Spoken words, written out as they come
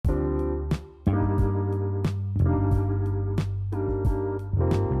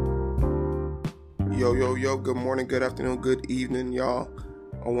Yo, good morning, good afternoon, good evening, y'all.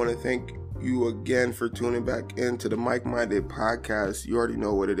 I want to thank you again for tuning back into the Mike Minded podcast. You already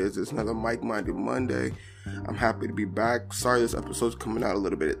know what it is. It's another Mike Minded Monday. I'm happy to be back. Sorry this episode's coming out a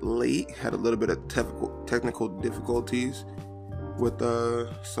little bit late. Had a little bit of technical difficulties with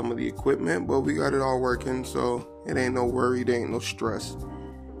some of the equipment, but we got it all working, so it ain't no worry, it ain't no stress.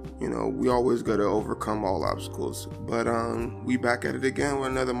 You know, we always got to overcome all obstacles. But we back at it again with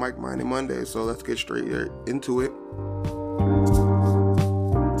another Mike Minded Monday. So let's get straight into it.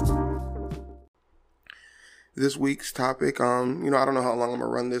 This week's topic, I don't know how long I'm going to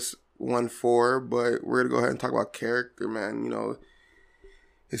run this one for, but we're going to go ahead and talk about character, man. You know,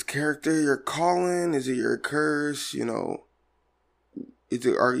 is character your calling? Is it your curse? You know, is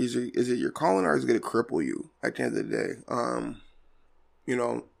it your calling, or is it going to cripple you at the end of the day?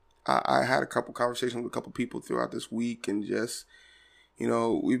 I had a couple conversations with a couple people throughout this week, and just, you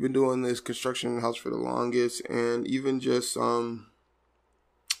know, we've been doing this construction house for the longest, and even just, let's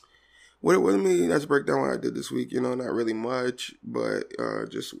break down what I did this week. You know, not really much, but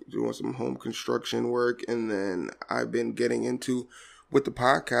just doing some home construction work, and then I've been getting into, with the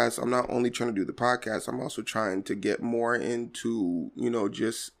podcast, I'm not only trying to do the podcast, I'm also trying to get more into, you know,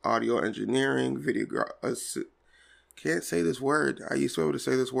 just audio engineering, can't say this word. I used to be able to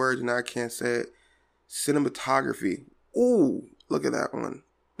say this word, and now I can't say it. Cinematography. Ooh, look at that one.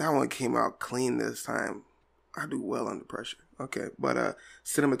 That one came out clean this time. I do well under pressure. Okay, but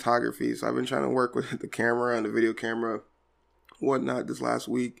cinematography. So I've been trying to work with the camera and the video camera, whatnot, this last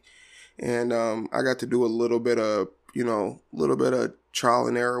week, and I got to do a little bit of trial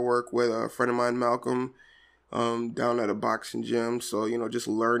and error work with a friend of mine, Malcolm, down at a boxing gym. So, you know, just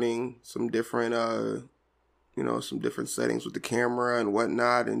learning some different some different settings with the camera and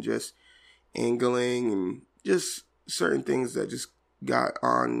whatnot, and just angling and just certain things that just got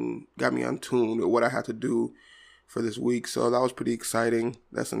me on tune with what I had to do for this week. So that was pretty exciting.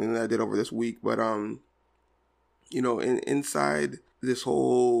 That's something that I did over this week. But inside this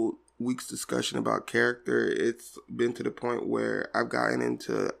whole week's discussion about character, it's been to the point where I got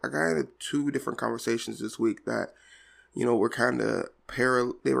into two different conversations this week that, you know, were kind of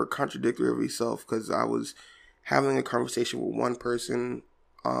they were contradictory of itself, because I was having a conversation with one person.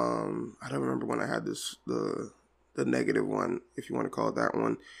 I don't remember when I had the negative one, if you want to call it that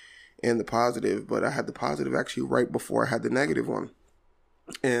one, and the positive, but I had the positive actually right before I had the negative one.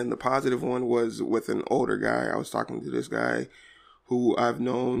 And the positive one was with an older guy. I was talking to this guy who I've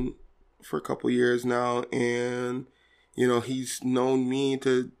known for a couple years now, and, you know, he's known me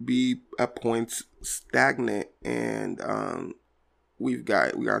to be at points stagnant, and we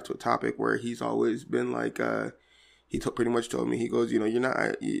got to a topic where he's always been like, pretty much told me, he goes, you know,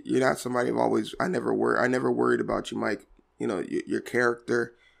 you're not somebody I never worried about you, Mike. You know, your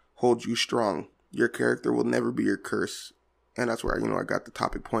character holds you strong. Your character will never be your curse. And that's where, you know, I got the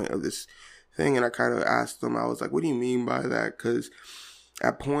topic point of this thing. And I kind of asked him, I was like, what do you mean by that? Because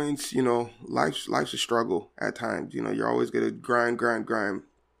at points, you know, life's a struggle at times. You know, you're always going to grind.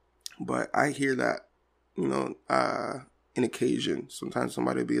 But I hear that, you know, in occasion. Sometimes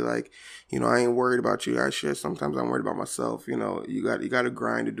somebody be like, you know, I ain't worried about you. Sometimes I'm worried about myself. You know, you got to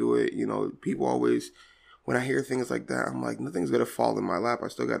grind to do it. You know, people always, when I hear things like that, I'm like, nothing's going to fall in my lap. I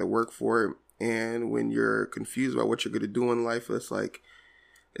still got to work for it. And when you're confused about what you're going to do in life, it's like,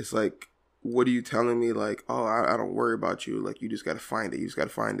 what are you telling me? Like, oh, I don't worry about you. Like, you just got to find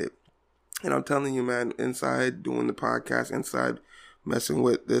it. And I'm telling you, man, inside doing the podcast, inside messing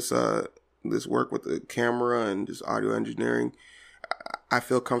with this work with the camera and just audio engineering, I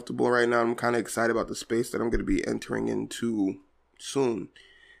feel comfortable right now. I'm kind of excited about the space that I'm going to be entering into soon.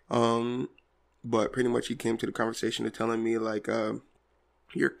 But pretty much he came to the conversation of telling me, like,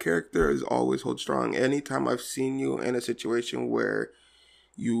 your character is always hold strong. Anytime I've seen you in a situation where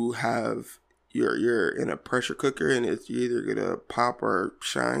you're in a pressure cooker and it's either gonna pop or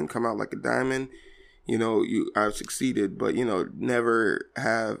shine, come out like a diamond, you know, I've succeeded, but, you know, never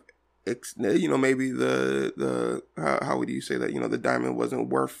have, you know, maybe how would you say that, you know, the diamond wasn't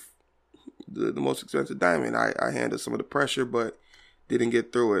worth the most expensive diamond. I handled some of the pressure, but didn't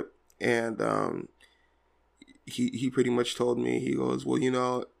get through it. And he pretty much told me, he goes, well, you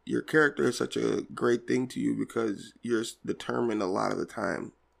know, your character is such a great thing to you because you're determined a lot of the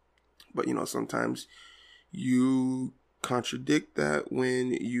time. But, you know, sometimes you contradict that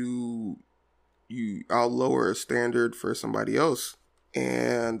when I'll lower a standard for somebody else.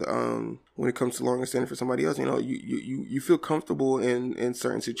 And when it comes to lowering a standard for somebody else, you know, you feel comfortable in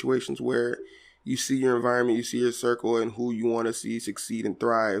certain situations where you see your environment, you see your circle, and who you want to see succeed and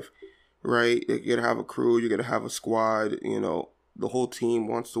thrive, right? You're going to have a crew, you're going to have a squad, you know, the whole team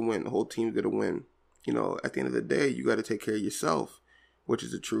wants to win, the whole team's going to win. at the end of the day, you got to take care of yourself, which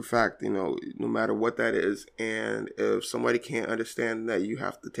is a true fact, no matter what that is. And if somebody can't understand that you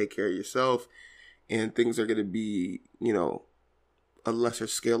have to take care of yourself and things are going to be, a lesser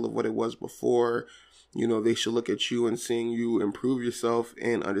scale of what it was before, they should look at you and seeing you improve yourself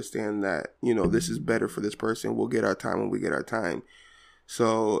and understand that, this is better for this person. We'll get our time when we get our time.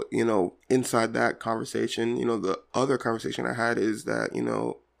 So, inside that conversation, the other conversation I had is that,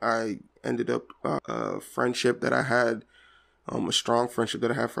 I ended up a friendship that I had, a strong friendship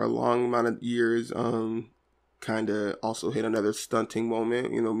that I had for a long amount of years, kind of also hit another stunting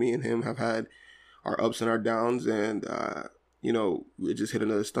moment. Me and him have had our ups and our downs, and, it just hit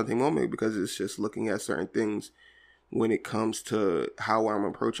another stunting moment because it's just looking at certain things when it comes to how I'm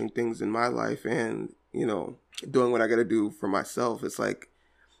approaching things in my life and, doing what I got to do for myself. It's like,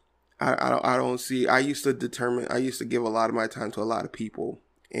 I used to give a lot of my time to a lot of people,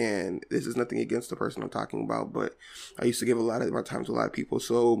 and this is nothing against the person I'm talking about, but I used to give a lot of my time to a lot of people.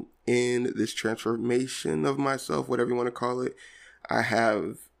 So in this transformation of myself, whatever you want to call it, I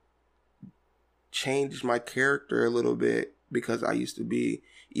have changed my character a little bit because I used to be,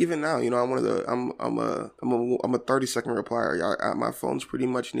 even now, I'm a 30-second replier. My phone's pretty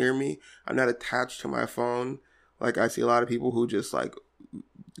much near me. I'm not attached to my phone. Like, I see a lot of people who just like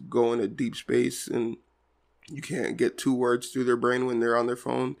go into deep space and you can't get 2 words through their brain when they're on their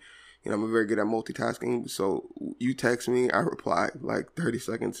phone. I'm very good at multitasking. So you text me, I reply like 30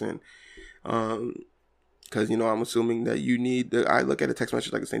 seconds in. Cause I'm assuming that I look at a text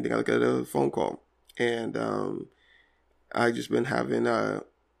message like the same thing I look at a phone call. And, I just been having, at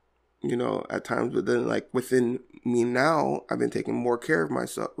times, but then like within me now, I've been taking more care of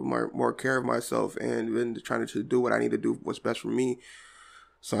myself, and been trying to do what I need to do, what's best for me.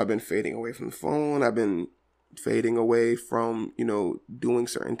 So I've been fading away from the phone. I've been fading away from, doing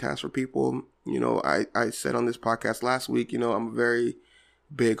certain tasks for people. I said on this podcast last week, I'm very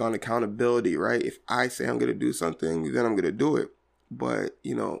big on accountability, right? If I say I'm going to do something, then I'm going to do it. But,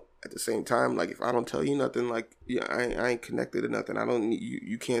 at the same time, like, if I don't tell you nothing, like, yeah, I ain't connected to nothing. I don't need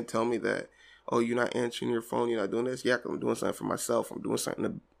you can't tell me that, oh, you're not answering your phone, you're not doing this. Yeah, 'cause I'm doing something for myself. I'm doing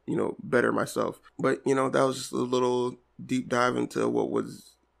something to, better myself. But, that was just a little deep dive into what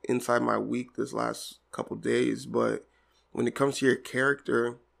was inside my week this last couple days. But when it comes to your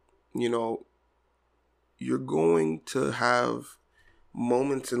character, you're going to have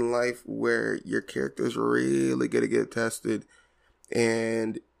moments in life where your character is really going to get tested.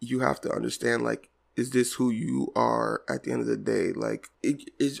 And you have to understand, like, is this who you are at the end of the day? Like,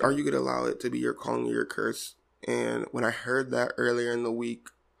 are you going to allow it to be your calling or your curse? And when I heard that earlier in the week,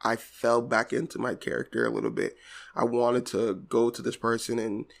 I fell back into my character a little bit. I wanted to go to this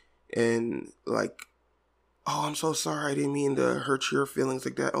person and like, oh, I'm so sorry. I didn't mean to hurt your feelings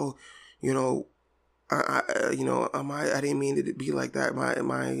like that. Oh, I didn't mean it to be like that.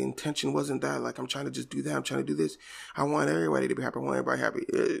 My intention wasn't that. Like, I'm trying to just do that. I'm trying to do this. I want everybody to be happy. I want everybody happy.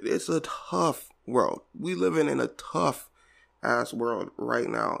 It's a tough world. We live in a tough ass world right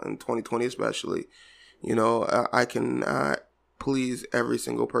now in 2020, especially. I can please every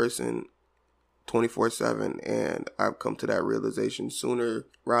single person 24/7, and I've come to that realization sooner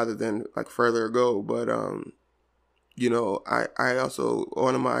rather than like further ago. But I also,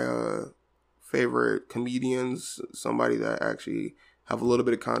 one of my favorite comedians, somebody that I actually have a little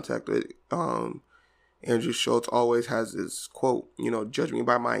bit of contact with, Andrew Schultz, always has this quote, judge me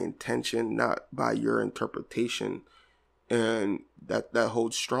by my intention, not by your interpretation. And that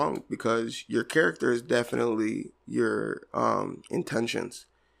holds strong because your character is definitely your intentions.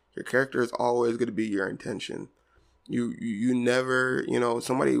 Your character is always going to be your intention. You never,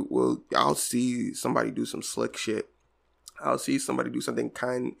 I'll see somebody do some slick shit. I'll see somebody do something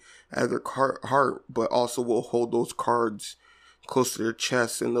kind at their heart, but also will hold those cards close to their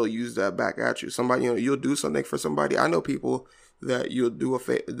chest and they'll use that back at you. Somebody, you'll do something for somebody. I know people that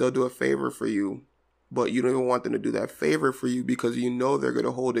they'll do a favor for you, but you don't even want them to do that favor for you because they're going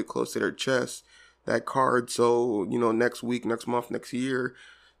to hold it close to their chest, that card. So, next week, next month, next year,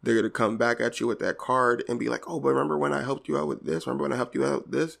 they're going to come back at you with that card and be like, oh, but remember when I helped you out with this? Remember when I helped you out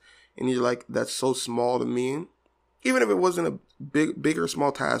with this? And you're like, that's so small to me. Even if it wasn't a big or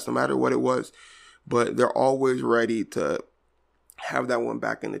small task, no matter what it was, but they're always ready to have that one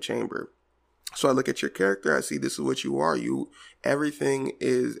back in the chamber. So I look at your character, I see this is what you are. Everything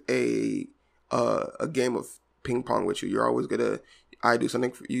is a game of ping pong with you. You're always I do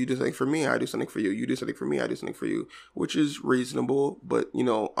something for you, you do something for me, I do something for you, you do something for me, I do something for you, which is reasonable, but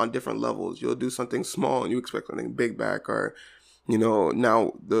on different levels. You'll do something small and you expect something big back, or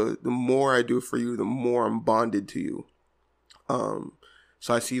now the more I do for you, the more I'm bonded to you.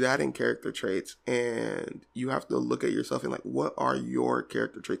 So I see that in character traits, and you have to look at yourself and like, what are your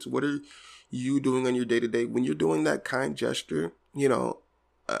character traits? What are you doing on your day to day when you're doing that kind gesture? I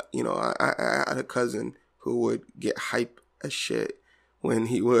had a cousin who would get hype as shit when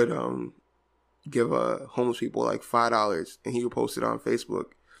he would give homeless people like $5, and he would post it on Facebook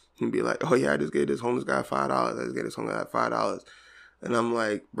and be like, "Oh yeah, I just gave this homeless guy $5. I just gave this homeless guy $5." And I'm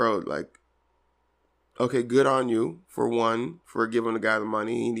like, bro, like, okay, good on you for giving the guy the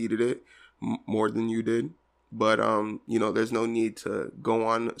money. He needed it more than you did. But, there's no need to go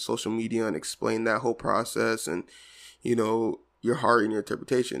on social media and explain that whole process and, your heart and your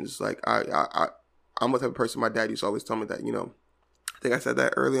interpretations. Like, I'm the type of person, my dad used to always tell me that, I think I said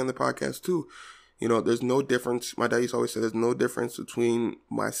that early in the podcast too. There's no difference. My dad used to always say there's no difference between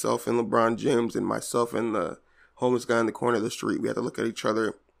myself and LeBron James and myself and the homeless guy in the corner of the street. We have to look at each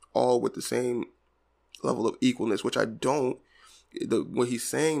other all with the same level of equalness, which I don't. What he's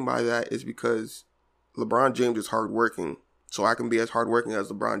saying by that is because LeBron James is hardworking, so I can be as hardworking as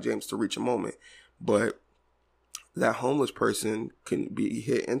LeBron James to reach a moment. But that homeless person can be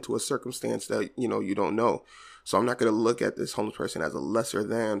hit into a circumstance that, you don't know. So I'm not going to look at this homeless person as a lesser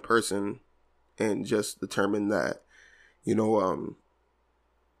than person and just determine that,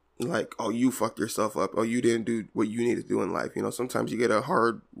 like, oh, you fucked yourself up. Oh, you didn't do what you need to do in life. Sometimes you get a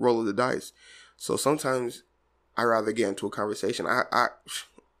hard roll of the dice. So sometimes I rather get into a conversation. I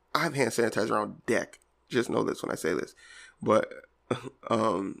have hand sanitizer on deck. Just know this when I say this. But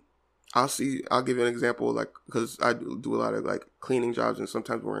I'll give you an example, like, because I do a lot of like cleaning jobs, and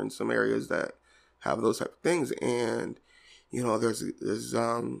sometimes we're in some areas that have those type of things. And, there's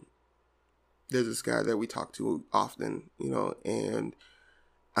this guy that we talk to often, and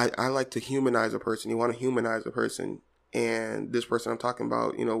I like to humanize a person. You want to humanize a person. And this person I'm talking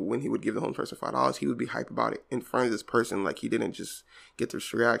about, when he would give the homeless person $5, he would be hype about it in front of this person. Like, he didn't just get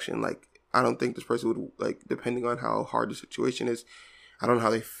this reaction. Like, I don't think this person would, like, depending on how hard the situation is, I don't know how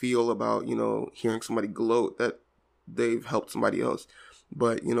they feel about, hearing somebody gloat that they've helped somebody else.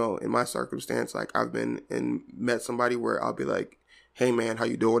 But, in my circumstance, like, I've been and met somebody where I'll be like, "Hey man, how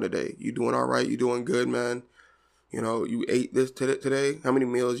you doing today? You doing all right? You doing good, man? You ate this today? How many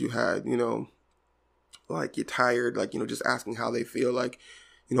meals you had? Like, you're tired, like, just asking how they feel. Like,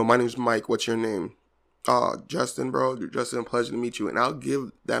 my name's Mike. What's your name? Justin, bro. Justin, pleasure to meet you." And I'll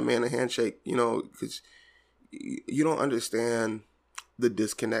give that man a handshake, because you don't understand the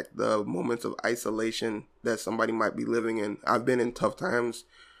disconnect, the moments of isolation that somebody might be living in. I've been in tough times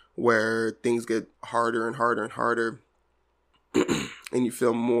where things get harder and harder and harder, and you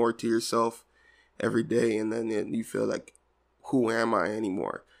feel more to yourself every day, and then you feel like, who am I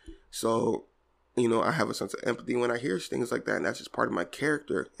anymore? So, I have a sense of empathy when I hear things like that, and that's just part of my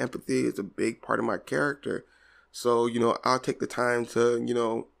character. Empathy is a big part of my character. So, I'll take the time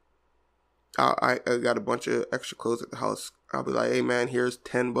to, I got a bunch of extra clothes at the house. I'll be like, "Hey man, here's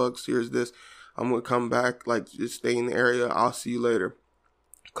 $10. Here's this. I'm going to come back, like, just stay in the area. I'll see you later."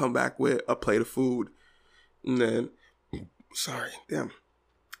 Come back with a plate of food. And then,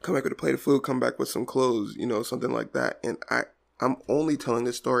 come back with a plate of food, come back with some clothes, something like that. And I'm only telling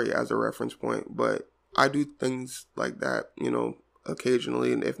this story as a reference point, but I do things like that,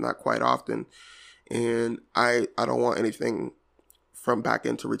 occasionally, and if not quite often. And I don't want anything from back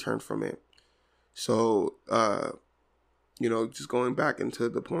end to return from it. So, just going back into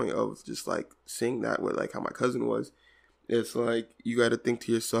the point of just like seeing that with like how my cousin was, it's like, you got to think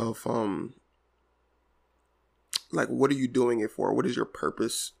to yourself, like, what are you doing it for? What is your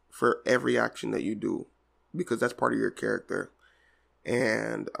purpose for every action that you do? Because that's part of your character.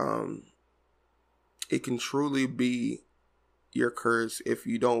 And it can truly be your curse if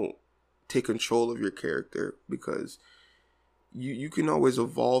you don't take control of your character, because you can always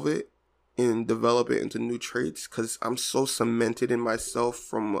evolve it and develop it into new traits. Because I'm so cemented in myself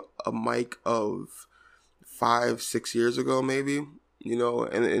from a Mike of 5-6 years ago, maybe, and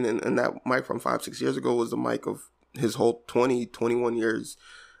that Mike from 5-6 years ago was the Mike of his whole 21 years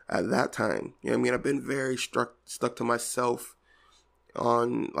at that time. I've been very stuck to myself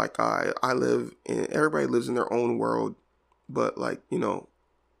on, like, I live in, everybody lives in their own world, but like,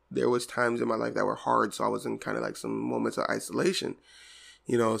 there was times in my life that were hard, so I was in kind of like some moments of isolation,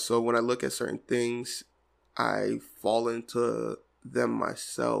 so when I look at certain things, I fall into them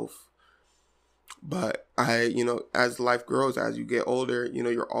myself. But as life grows, as you get older,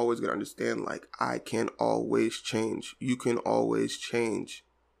 you're always going to understand, like, I can always change. You can always change.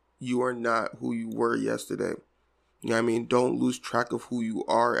 You are not who you were yesterday. Don't lose track of who you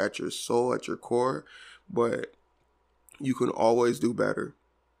are at your soul, at your core, but you can always do better.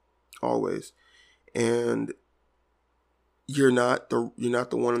 Always. And you're not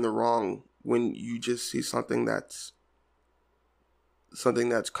the one in the wrong when you just see something that's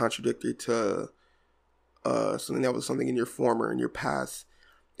contradictory to something that was something in your past.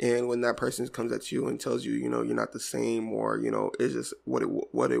 And when that person comes at you and tells you, you're not the same, or, it's just what it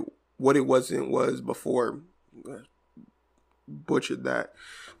was before. Butchered that.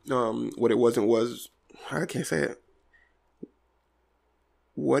 What it wasn't was, I can't say it.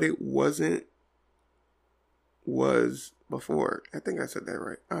 What it wasn't was before. I think I said that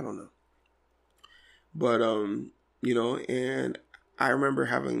right. I don't know. But, and I remember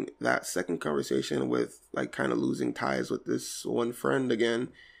having that second conversation with, like, kind of losing ties with this one friend again.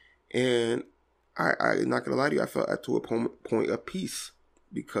 And I'm not going to lie to you, I felt to a point of peace,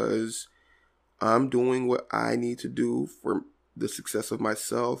 because I'm doing what I need to do for the success of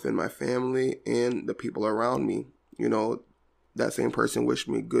myself and my family and the people around me. That same person wished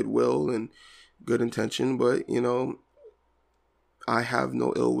me goodwill and good intention, but, I have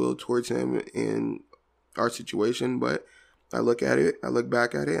no ill will towards him in our situation. But I look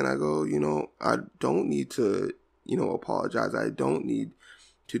back at it and I go, I don't need to, apologize. I don't need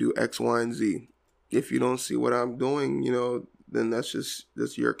to do X, Y, and Z. If you don't see what I'm doing, then that's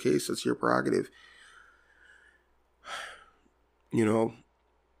your case. That's your prerogative.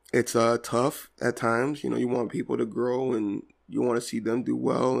 It's tough at times. You want people to grow and you want to see them do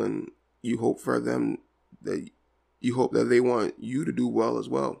well, and you hope that they want you to do well as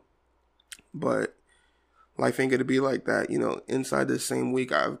well. But life ain't gonna be like that. Inside this same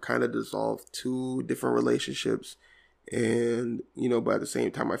week, I've kind of dissolved 2 different relationships, and but at the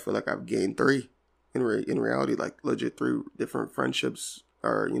same time, I feel like I've gained 3. In reality, like legit 3 different friendships,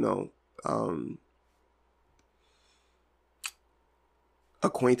 or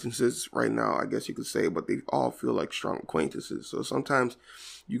acquaintances right now, I guess you could say, but they all feel like strong acquaintances. So sometimes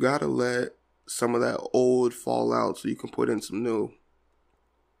you gotta let some of that old fall out so you can put in some new.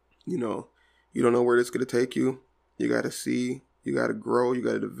 You don't know where this is gonna take you. You gotta see, you gotta grow, you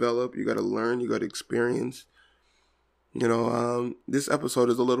gotta develop, you gotta learn, you gotta experience. This episode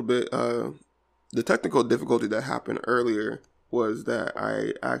is a little bit, the technical difficulty that happened earlier was that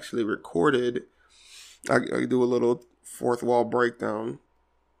I actually recorded, I do a little fourth wall breakdown.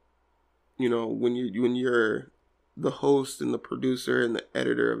 When you're the host and the producer and the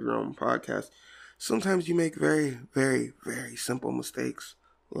editor of your own podcast, sometimes you make very, very, very simple mistakes.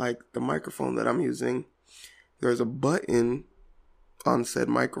 Like the microphone that I'm using, there's a button on said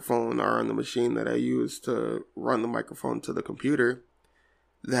microphone, or on the machine that I use to run the microphone to the computer,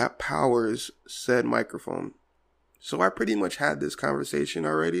 that powers said microphone. So I pretty much had this conversation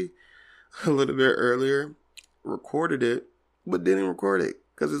already a little bit earlier, recorded it, but didn't record it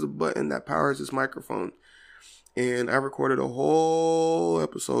because there's a button that powers this microphone. And I recorded a whole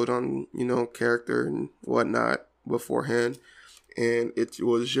episode on, character and whatnot beforehand. And it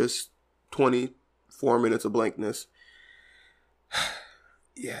was just 24 minutes of blankness.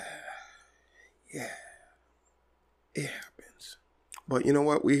 Yeah. It happens. But you know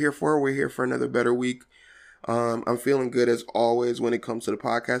what? We're here for another better week. I'm feeling good as always when it comes to the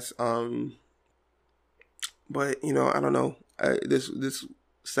podcast. But I don't know. This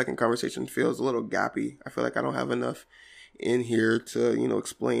second conversation feels a little gappy. I feel like I don't have enough in here to,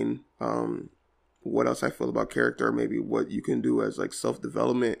 explain what else I feel about character, or maybe what you can do as like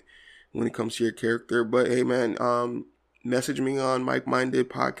self-development when it comes to your character. But hey, man, message me on Mike Minded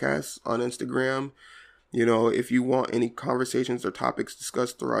Podcast on Instagram. If you want any conversations or topics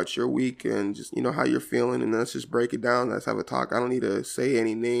discussed throughout your week, and just, how you're feeling, and let's just break it down. Let's have a talk. I don't need to say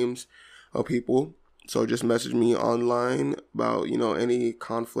any names of people. So just message me online about, any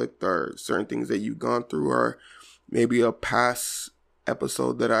conflict or certain things that you've gone through, or maybe a past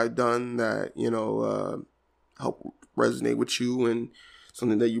episode that I've done that, help resonate with you, and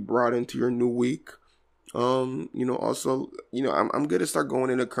something that you brought into your new week. Also, I'm good to start going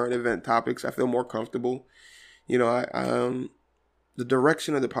into current event topics. I feel more comfortable. The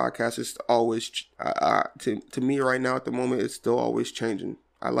direction of the podcast is always, to me right now at the moment, it's still always changing.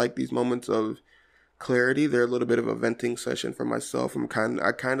 I like these moments of clarity. They're a little bit of a venting session for myself.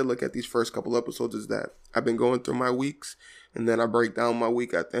 I kind of look at these first couple episodes as that I've been going through my weeks, and then I break down my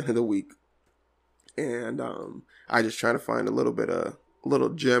week at the end of the week. And, I just try to find a little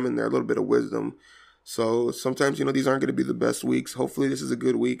gem in there, a little bit of wisdom. So sometimes, these aren't going to be the best weeks. Hopefully this is a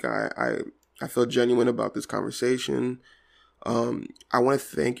good week. I feel genuine about this conversation. I want to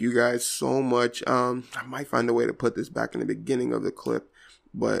thank you guys so much. I might find a way to put this back in the beginning of the clip,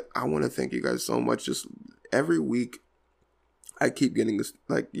 but I want to thank you guys so much. Just every week, I keep getting this,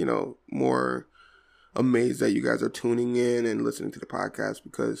 more amazed that you guys are tuning in and listening to the podcast,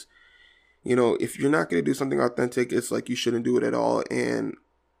 because, if you're not going to do something authentic, it's like you shouldn't do it at all. And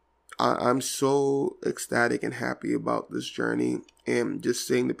I'm so ecstatic and happy about this journey, and just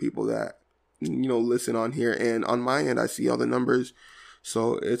seeing the people that, listen on here. And on my end, I see all the numbers.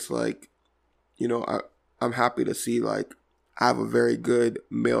 So it's like, I'm happy to see, like, I have a very good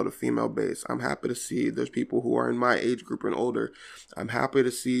male to female base. I'm happy to see there's people who are in my age group and older. I'm happy to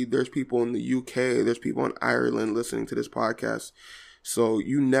see there's people in the UK, there's people in Ireland listening to this podcast. So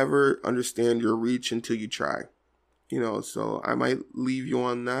you never understand your reach until you try. So I might leave you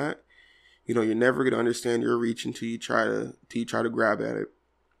on that. You're never going to understand your reach until you try to grab at it.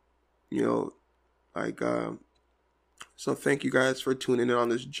 So thank you guys for tuning in on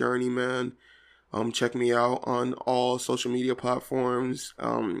this journey, man. Check me out on all social media platforms.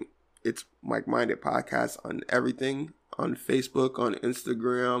 It's Mike Minded Podcast on everything. On Facebook, on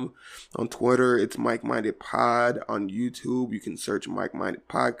Instagram, on Twitter, it's Mike Minded Pod. On YouTube, you can search Mike Minded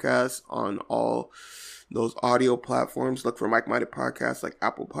Podcast. On all those audio platforms, look for Mike Minded Podcast, like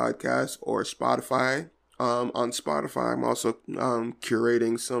Apple Podcasts or Spotify. On Spotify, I'm also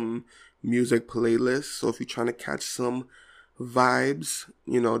curating some music playlists. So if you're trying to catch some vibes,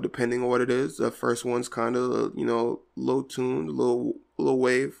 depending on what it is, the first one's kind of, low tuned, little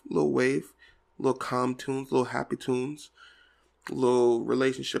wave, little calm tunes, little happy tunes, little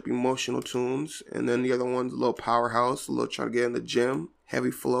relationship emotional tunes, and then the other one's a little powerhouse, a little trying to get in the gym, heavy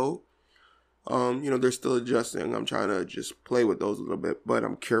flow. They're still adjusting. I'm trying to just play with those a little bit, but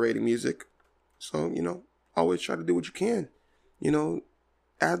I'm curating music. So, always try to do what you can.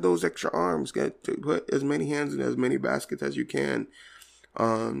 Add those extra arms. Get to put as many hands in as many baskets as you can.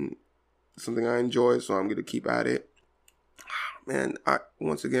 Something I enjoy, so I'm going to keep at it. Man,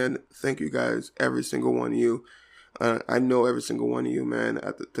 once again, thank you guys, every single one of you. I know every single one of you, man,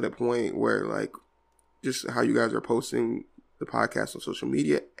 to the point where, like, just how you guys are posting the podcast on social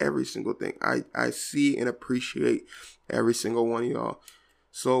media, every single thing. I see and appreciate every single one of y'all.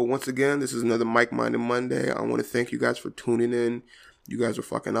 So once again, this is another Mike Minded Monday. I want to thank you guys for tuning in. You guys are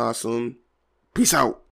fucking awesome. Peace out.